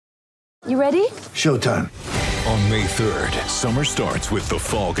You ready? Showtime. On May 3rd, summer starts with The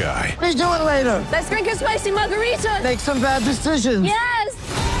Fall Guy. Let's do it later. Let's drink a spicy margarita. Make some bad decisions. Yes!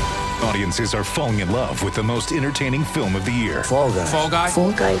 Audiences are falling in love with the most entertaining film of the year. Fall Guy. Fall Guy?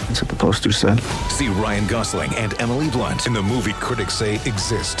 Fall Guy. That's what the poster said. See Ryan Gosling and Emily Blunt in the movie critics say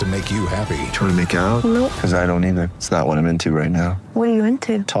exists to make you happy. Trying to make it out? Nope. Because I don't either. It's not what I'm into right now. What are you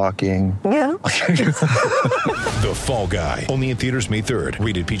into? Talking. Yeah. The Fall Guy. Only in theaters May 3rd.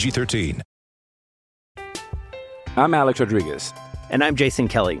 Rated PG-13. I'm Alex Rodriguez. And I'm Jason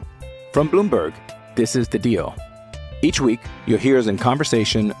Kelly. From Bloomberg, this is The Deal. Each week, you'll hear us in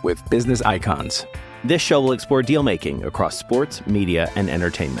conversation with business icons. This show will explore deal-making across sports, media, and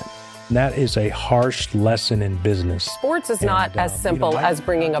entertainment. That is a harsh lesson in business. Sports is not as simple as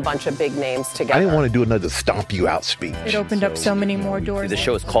bringing a bunch of big names together. I didn't want to do another stomp you out speech. It opened up so many more doors. The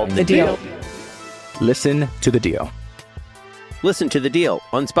show is called The Deal. Listen to The Deal. Listen to The Deal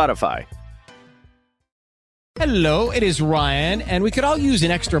on Spotify. Hello, it is Ryan, and we could all use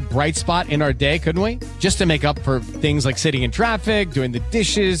an extra bright spot in our day, couldn't we? Just to make up for things like sitting in traffic, doing the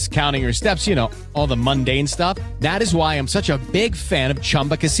dishes, counting your steps, you know, all the mundane stuff. That is why I'm such a big fan of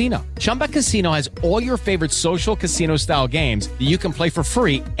Chumba Casino. Chumba Casino has all your favorite social casino-style games that you can play for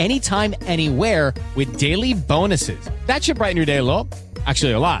free anytime, anywhere with daily bonuses. That should brighten your day a little.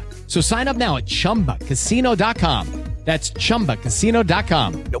 Actually, a lot. So sign up now at ChumbaCasino.com. That's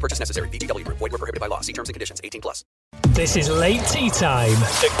ChumbaCasino.com. No purchase necessary. VGW Group. Void where prohibited by law. See terms and conditions. 18+. This is Late Tea Time,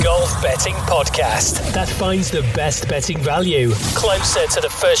 the golf betting podcast that finds the best betting value closer to the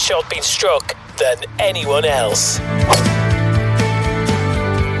first shot being struck than anyone else.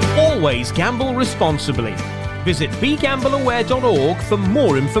 Always gamble responsibly. Visit begambleaware.org for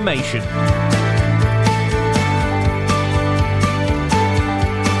more information.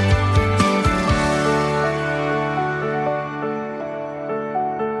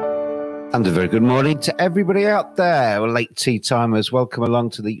 And a very good morning to everybody out there. Late tea timers, welcome along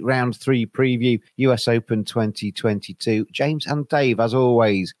to the round 3 preview, US Open 2022. James and Dave, as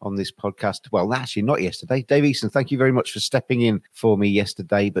always, on this podcast. Well, actually, not yesterday. Dave Easton, thank you very much for stepping in for me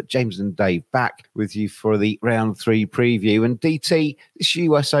yesterday. But James and Dave back with you for the round 3 preview. And DT, this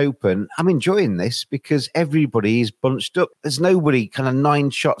US Open, I'm enjoying this because everybody is bunched up. There's nobody kind of 9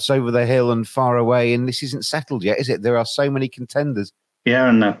 shots over the hill and far away, and this isn't settled yet, is it? There are so many contenders. Yeah,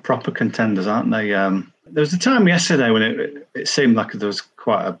 and they're proper contenders, aren't they? There was a time yesterday when it seemed like there was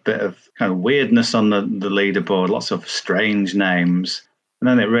quite a bit of kind of weirdness on the leaderboard, lots of strange names. And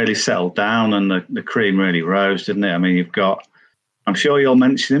then it really settled down and the cream really rose, didn't it? I mean, you've got, I'm sure you'll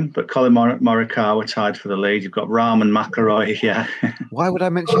mention him, but Colin Morikawa tied for the lead. You've got Rahm and McIlroy, yeah. Why would I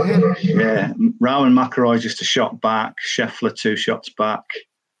mention him? Yeah, Rahm and McIlroy just a shot back, Scheffler 2 shots back.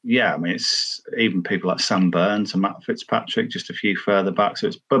 Yeah, I mean, it's even people like Sam Burns and Matt Fitzpatrick just a few further back, so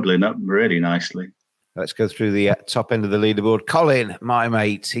it's bubbling up really nicely. Let's go through the top end of the leaderboard. Colin, my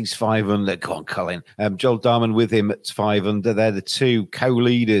mate, he's 5 under. Go on, Colin. Joel Darman with him at 5 under. They're the 2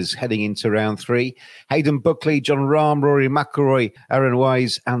 co-leaders heading into round 3. Hayden Buckley, John Rahm, Rory McIlroy, Aaron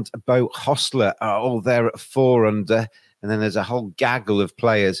Wise and Beau Hossler are all there at 4 under. And then there's a whole gaggle of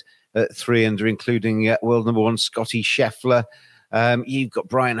players at 3 under, including world number 1 Scotty Scheffler. You've got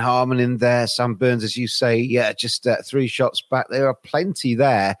Brian Harman in there, Sam Burns, as you say, yeah, just 3 shots back. There are plenty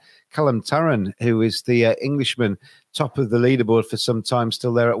there. Callum Tarran, who is the Englishman, top of the leaderboard for some time,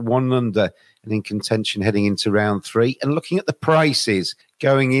 still there at 1 under and in contention heading into round 3. And looking at the prices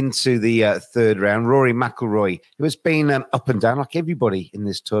going into the 3rd round, Rory McIlroy, who has been up and down like everybody in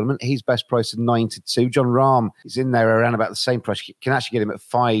this tournament. He's best price of 9-2. John Rahm is in there around about the same price. You can actually get him at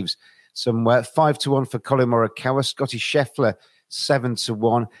 5s somewhere. 5-1 for Colin Morikawa. Scotty Scheffler,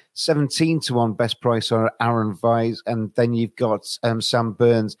 7-1, 17-1 best price on Aaron Vise, and then you've got Sam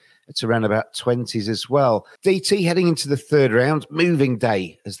Burns at around about 20s as well. DT heading into the 3rd round, moving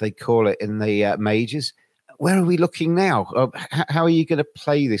day as they call it in the majors. Where are we looking now? How are you going to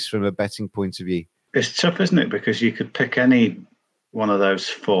play this from a betting point of view? It's tough, isn't it? Because you could pick any one of those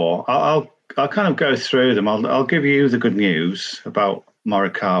 4. I'll kind of go through them. I'll give you the good news about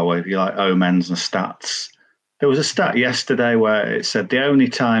Morikawa if you like omens and stats. There was a stat yesterday where it said the only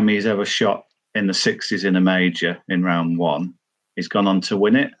time he's ever shot in the 60s in a major in round 1, he's gone on to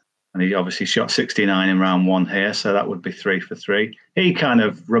win it. And he obviously shot 69 in round 1 here, so that would be 3 for 3. He kind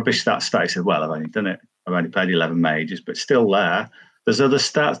of rubbished that stat. He said, well, I've only done it. I've only played 11 majors, but still there. There's other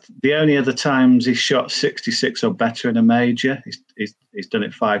stats. The only other times he's shot 66 or better in a major, he's done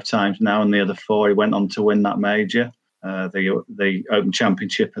it 5 times now, and the other 4 he went on to win that major, the Open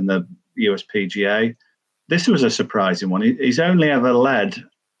Championship and the USPGA. This was a surprising one. He's only ever led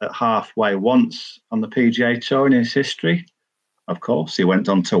at halfway once on the PGA Tour in his history. Of course, he went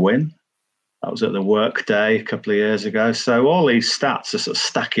on to win. That was at the Workday a couple of years ago. So all these stats are sort of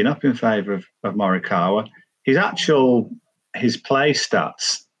stacking up in favour of Morikawa. His play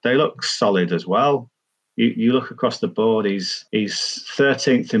stats, they look solid as well. You look across the board, he's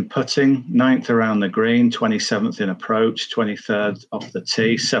 13th in putting, 9th around the green, 27th in approach, 23rd off the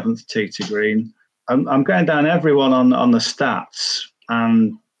tee, 7th tee to green. I'm going down everyone on the stats,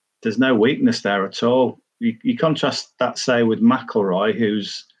 and there's no weakness there at all. You contrast that, say, with McIlroy,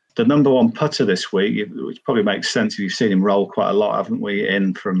 who's the number one putter this week, which probably makes sense if you've seen him roll quite a lot, haven't we,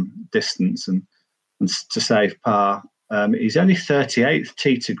 in from distance and to save par. He's only 38th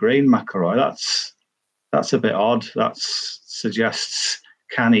tee to green, McIlroy. That's a bit odd. That suggests,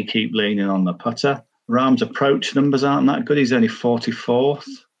 can he keep leaning on the putter? Rahm's approach numbers aren't that good. He's only 44th,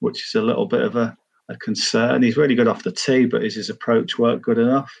 which is a little bit of a concern. He's really good off the tee, but is his approach work good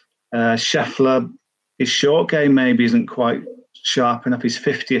enough? Scheffler, his short game maybe isn't quite sharp enough. He's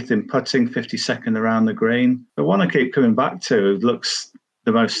 50th in putting, 52nd around the green. The one I keep coming back to who looks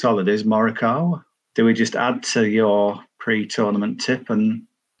the most solid is Morikawa. Do we just add to your pre-tournament tip and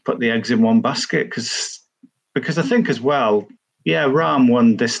put the eggs in one basket? Because I think as well, yeah, Rahm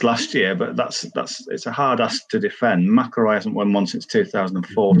won this last year, but it's a hard ask to defend. McIlroy hasn't won one since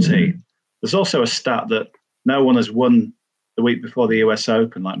 2014. There's also a stat that no one has won the week before the US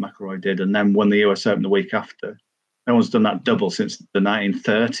Open like McIlroy did, and then won the US Open the week after. No one's done that double since the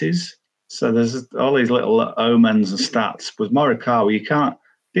 1930s. So there's all these little omens and stats. With Morikawa, you can't.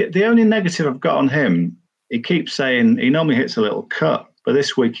 The only negative I've got on him, he keeps saying he normally hits a little cut, but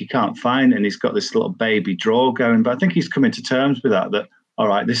this week he can't find it, and he's got this little baby draw going. But I think he's coming to terms with that, all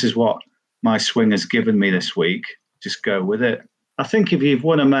right, this is what my swing has given me this week. Just go with it. I think if you've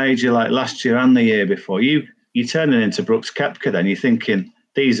won a major like last year and the year before, you turn it into Brooks Koepka then. You're thinking,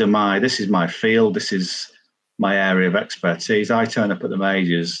 this is my field, this is my area of expertise. I turn up at the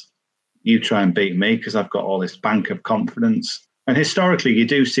majors, you try and beat me because I've got all this bank of confidence. And historically, you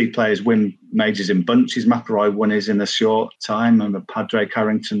do see players win majors in bunches. McIlroy won his in a short time, and Padraig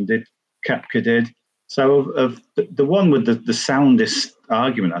Harrington did, Koepka did. So of the one with the soundest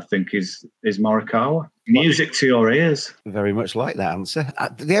argument, I think, is Morikawa. Music to your ears. Very much like that answer.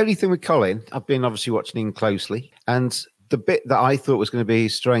 The only thing with Colin, I've been obviously watching him closely, and the bit that I thought was going to be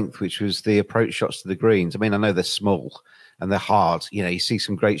his strength, which was the approach shots to the greens. I mean, I know they're small and they're hard. You know, you see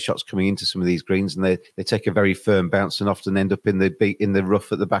some great shots coming into some of these greens, and they take a very firm bounce and often end up in the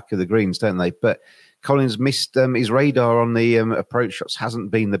rough at the back of the greens, don't they? But Colin's missed his radar on the approach shots hasn't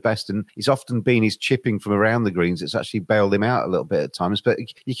been the best, and he's often been his chipping from around the greens. It's actually bailed him out a little bit at times, but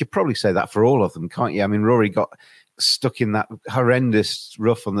you could probably say that for all of them, can't you? I mean, Rory got stuck in that horrendous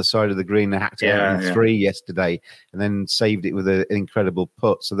rough on the side of the green and hacked it out in 3 yesterday, and then saved it with an incredible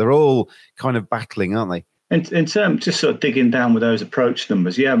putt. So they're all kind of battling, aren't they? In terms, just sort of digging down with those approach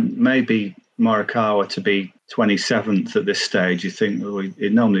numbers, maybe Morikawa to be 27th at this stage, you think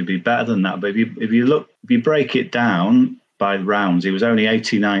it'd normally be better than that. But if you break it down by rounds, he was only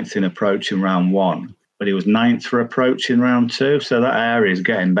 89th in approach in round one, but he was 9th for approach in round two. So that area is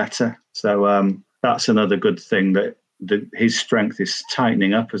getting better. So that's another good thing, that his strength is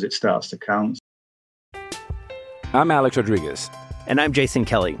tightening up as it starts to count. I'm Alex Rodriguez. And I'm Jason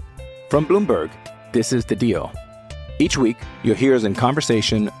Kelly. From Bloomberg, this is The Deal. Each week, you'll hear us in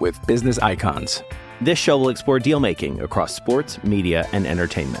conversation with business icons. This show will explore deal-making across sports, media, and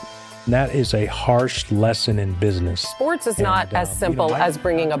entertainment. That is a harsh lesson in business. Sports is not as simple as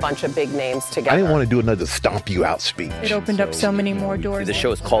bringing a bunch of big names together. I didn't want to do another stomp you out speech. It opened up so many more doors. The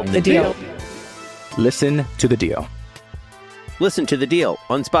show is called The Deal. Listen to The Deal. Listen to The Deal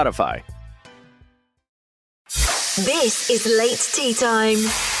on Spotify. This is Late Tea Time,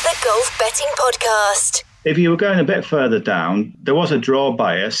 the golf betting podcast. If you were going a bit further down, there was a draw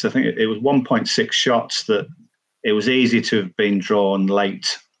bias. I think it was 1.6 shots that it was easy to have been drawn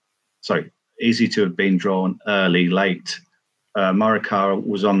late. Sorry, easy to have been drawn early, late. Morikawa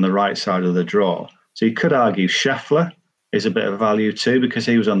was on the right side of the draw. So you could argue Scheffler is a bit of value too, because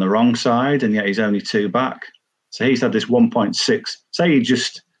he was on the wrong side and yet he's only 2 back. So he's had this 1.6. Say you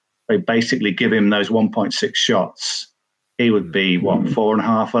just basically give him those 1.6 shots, he would be,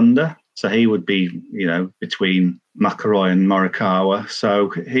 4.5 under? So he would be, between McIlroy and Morikawa. So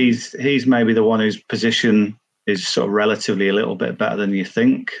he's maybe the one whose position is sort of relatively a little bit better than you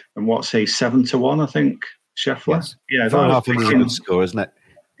think. And what's he, 7-1, I think, Scheffler? Yes. Yeah, 4.5 is a good score, isn't it?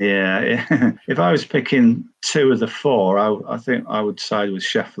 Yeah. If I was picking 2 of the 4, I think I would side with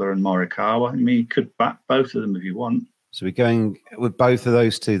Scheffler and Morikawa. I mean, you could back both of them if you want. So we're going with both of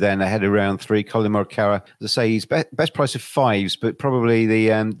those two then ahead of round 3. Colin Morikawa, as I say, he's best price of 5s, but probably the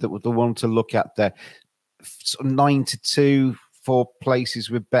one to look at there, sort of 9-2, for places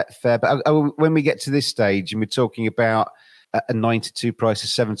with Betfair. But when we get to this stage and we're talking about a 9-2 price,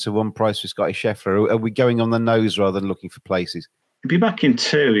 a 7-1 price for Scotty Scheffler, are we going on the nose rather than looking for places? If you're backing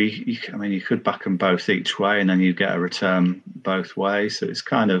two, you could back them both each way and then you get a return both ways. So it's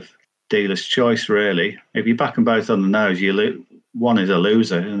kind of dealer's choice, really. If you back them both on the nose, one is a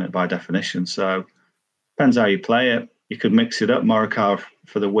loser, isn't it, by definition? So depends how you play it. You could mix it up, Morikawa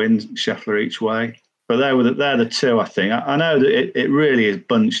for the win, Scheffler each way. But they're the two, I think. I know that it really is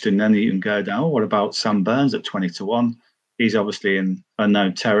bunched, and then you can go down, what about Sam Burns at 20-1? He's obviously in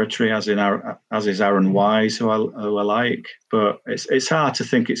unknown territory, as is Aaron Wise, who I like. But it's hard to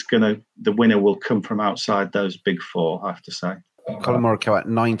think the winner will come from outside those big four, I have to say. Colin Morikawa at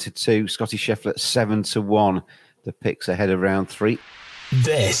 9-2, Scotty Scheffler at 7-1. The picks ahead of round 3.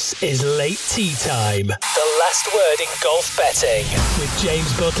 This is Late Tee Time, the last word in golf betting with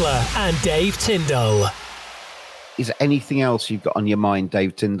James Butler and Dave Tyndall. Is there anything else you've got on your mind,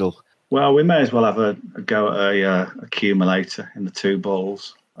 Dave Tyndall? Well, we may as well have a go at a accumulator in the 2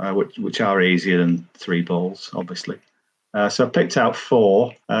 balls, which are easier than 3 balls, obviously. So I picked out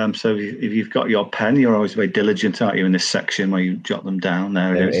 4. So if you've got your pen, you're always very diligent, aren't you, in this section where you jot them down?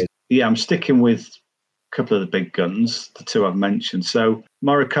 There it is. Yeah, I'm sticking with couple of the big guns, the 2 I've mentioned. So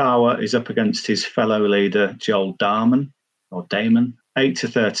Morikawa is up against his fellow leader, Joel Dahmen, 8-13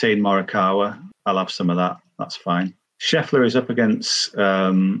 Morikawa. I'll have some of that. That's fine. Scheffler is up against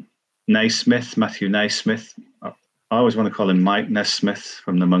Naismith, Matthew Naismith. I always want to call him Mike Nesmith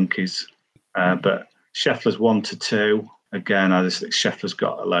from the Monkees. But Scheffler's 1-2. Again, I just think Scheffler's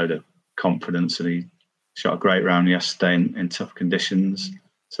got a load of confidence and he shot a great round yesterday in tough conditions.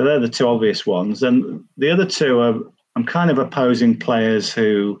 So they're the 2 obvious ones. And the other 2 I'm kind of opposing players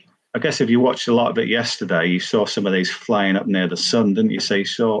who, I guess if you watched a lot of it yesterday, you saw some of these flying up near the sun, didn't you? So you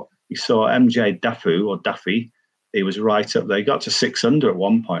saw MJ Daffy. He was right up there. He got to 6 under at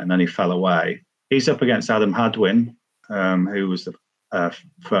one point and then he fell away. He's up against Adam Hadwin, who was the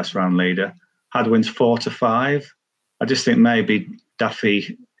first round leader. Hadwin's 4-5. I just think maybe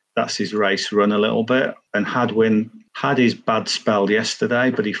Daffy, that's his race run a little bit. And Hadwin had his bad spell yesterday,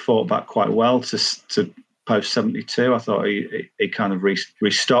 but he fought back quite well to post 72. I thought he kind of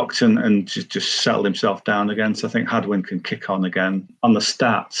restocked and just settled himself down again. So I think Hadwin can kick on again. On the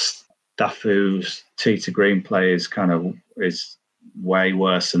stats, Dafu's tee to green play is way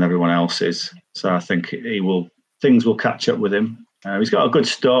worse than everyone else's. So I think things will catch up with him. He's got a good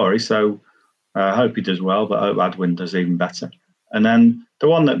story, so I hope he does well, but I hope Hadwin does even better. And then the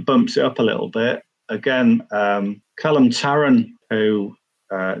one that bumps it up a little bit, again, Callum Tarran, who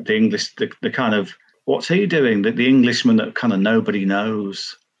the kind of, what's he doing? The Englishman that kind of nobody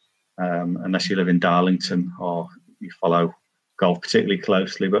knows, unless you live in Darlington or you follow golf particularly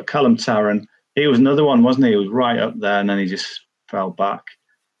closely. But Callum Tarran, he was another one, wasn't he? He was right up there and then he just fell back.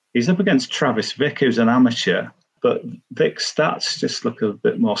 He's up against Travis Vick, who's an amateur, but Vick's stats just look a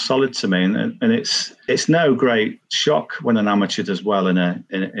bit more solid to me. And it's no great shock when an amateur does well in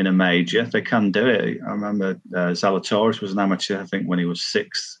a major. They can do it. I remember Zalatoris was an amateur, I think, when he was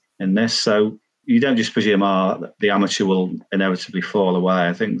 6th in this. So you don't just presume the amateur will inevitably fall away.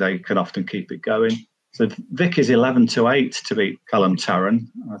 I think they can often keep it going. So Vick is 11-8 to beat Callum Tarran.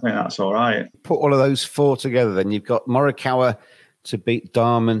 I think that's all right. Put all of those 4 together, then you've got Morikawa to beat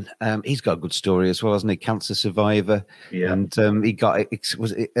Dahmen. He's got a good story as well, hasn't he? Cancer survivor. Yeah. And he got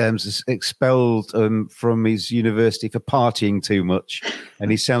expelled from his university for partying too much.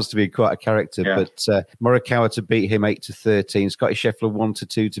 And he sounds to be quite a character. Yeah. But Morikawa to beat him 8-13. Scotty Scheffler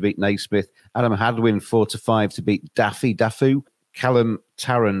 1-2 to beat Naismith. Adam Hadwin 4-5 to beat Dafu. Callum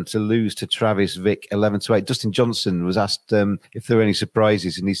Tarran to lose to Travis Vick 11-8. Dustin Johnson was asked if there were any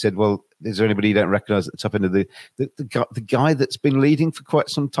surprises, and he said, "Well, is there anybody you don't recognise at the top end of the guy that's been leading for quite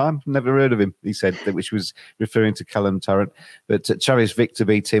some time? Never heard of him." He said, which was referring to Callum Tarran. But Travis Vick to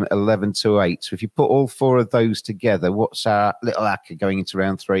beat him 11-8. So if you put all 4 of those together, what's our little acca going into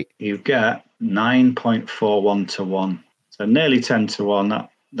round 3? You get 9.41 to 1, so nearly 10 to 1.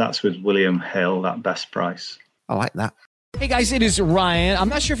 That's with William Hill, that best price. I like that. Hey guys, it is Ryan. I'm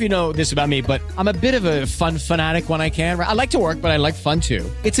not sure if you know this about me, but I'm a bit of a fun fanatic when I can. I like to work, but I like fun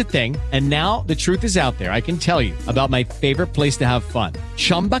too. It's a thing. And now the truth is out there. I can tell you about my favorite place to have fun.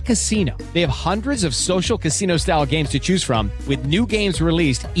 Chumba Casino. They have hundreds of social casino style games to choose from with new games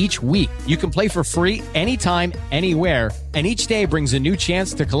released each week. You can play for free anytime, anywhere. And each day brings a new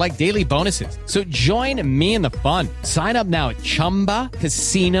chance to collect daily bonuses. So join me in the fun. Sign up now at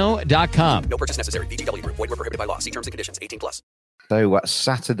ChumbaCasino.com. No purchase necessary. VGW Group. Void where prohibited by law. See terms and conditions. 18+. So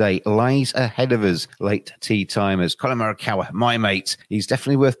Saturday lies ahead of us, late tea timers. Colin Morikawa, my mate, he's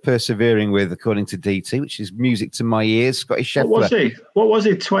definitely worth persevering with, according to DT, which is music to my ears. Scotty Scheffler. What was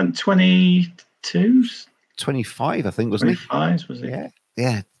he? 22? 25, I think, wasn't 25, was he?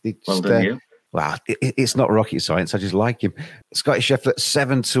 Yeah. Well done, you. Wow, it's not rocket science. I just like him. Scotty Scheffler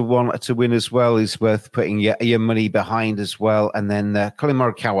 7-1 to win as well is worth putting your money behind as well. And then Colin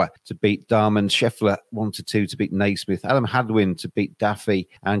Morikawa to beat Darman, Scheffler 1-2 to beat Naismith, Adam Hadwin to beat Daffy,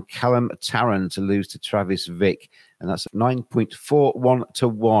 and Callum Tarrant to lose to Travis Vick. And that's 9.41 to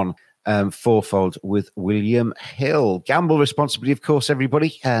 1. Fourfold with William Hill. Gamble responsibly, of course,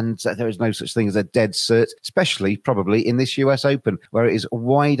 everybody. And there is no such thing as a dead cert, especially probably in this US Open, where it is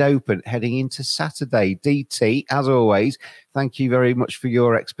wide open heading into Saturday. DT, as always, thank you very much for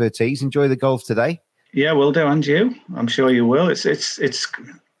your expertise. Enjoy the golf today. Yeah, will do, and you. I'm sure you will.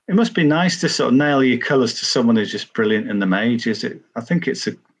 It must be nice to sort of nail your colours to someone who's just brilliant in the majors.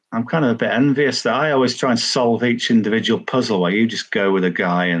 I'm kind of a bit envious that I always try and solve each individual puzzle, where you just go with a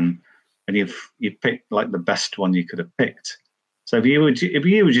guy and you pick like the best one you could have picked. So if you were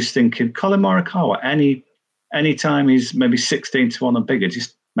just thinking Colin Morikawa, any time he's maybe 16-1 and bigger,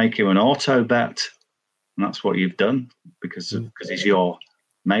 just make him an auto bet, and that's what you've done because he's your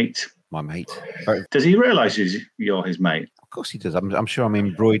mate. My mate. Does he realise you're his mate? Of course he does. I'm sure I'm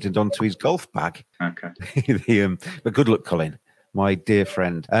embroidered onto his golf bag. Okay. But good luck, Colin, my dear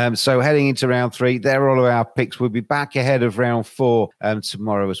friend. So heading into round 3, there are all of our picks. We'll be back ahead of round 4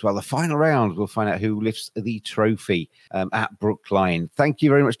 tomorrow as well. The final round, we'll find out who lifts the trophy at Brookline. Thank you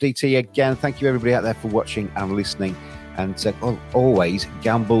very much, DT, again. Thank you, everybody out there, for watching and listening. And always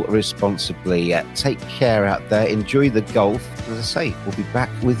gamble responsibly. Take care out there. Enjoy the golf. As I say, we'll be back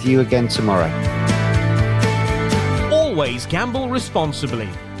with you again tomorrow. Always gamble responsibly.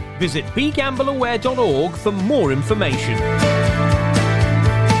 Visit begambleaware.org for more information.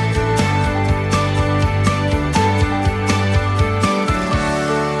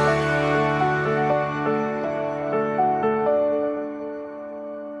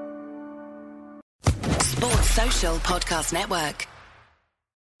 Sports Social Podcast Network.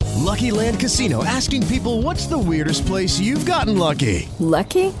 Lucky Land Casino, asking people, what's the weirdest place you've gotten lucky?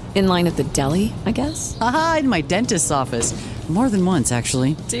 Lucky? In line at the deli, I guess? Aha, in my dentist's office. More than once,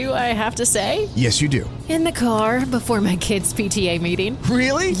 actually. Do I have to say? Yes, you do. In the car before my kids' PTA meeting.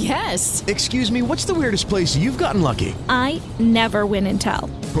 Really? Yes. Excuse me, what's the weirdest place you've gotten lucky? I never win and tell.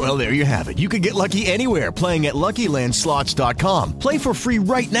 Well, there you have it. You can get lucky anywhere, playing at LuckyLandSlots.com. Play for free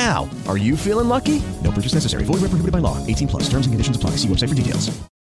right now. Are you feeling lucky? No purchase necessary. Void where prohibited by law. 18+. Terms and conditions apply. See website for details.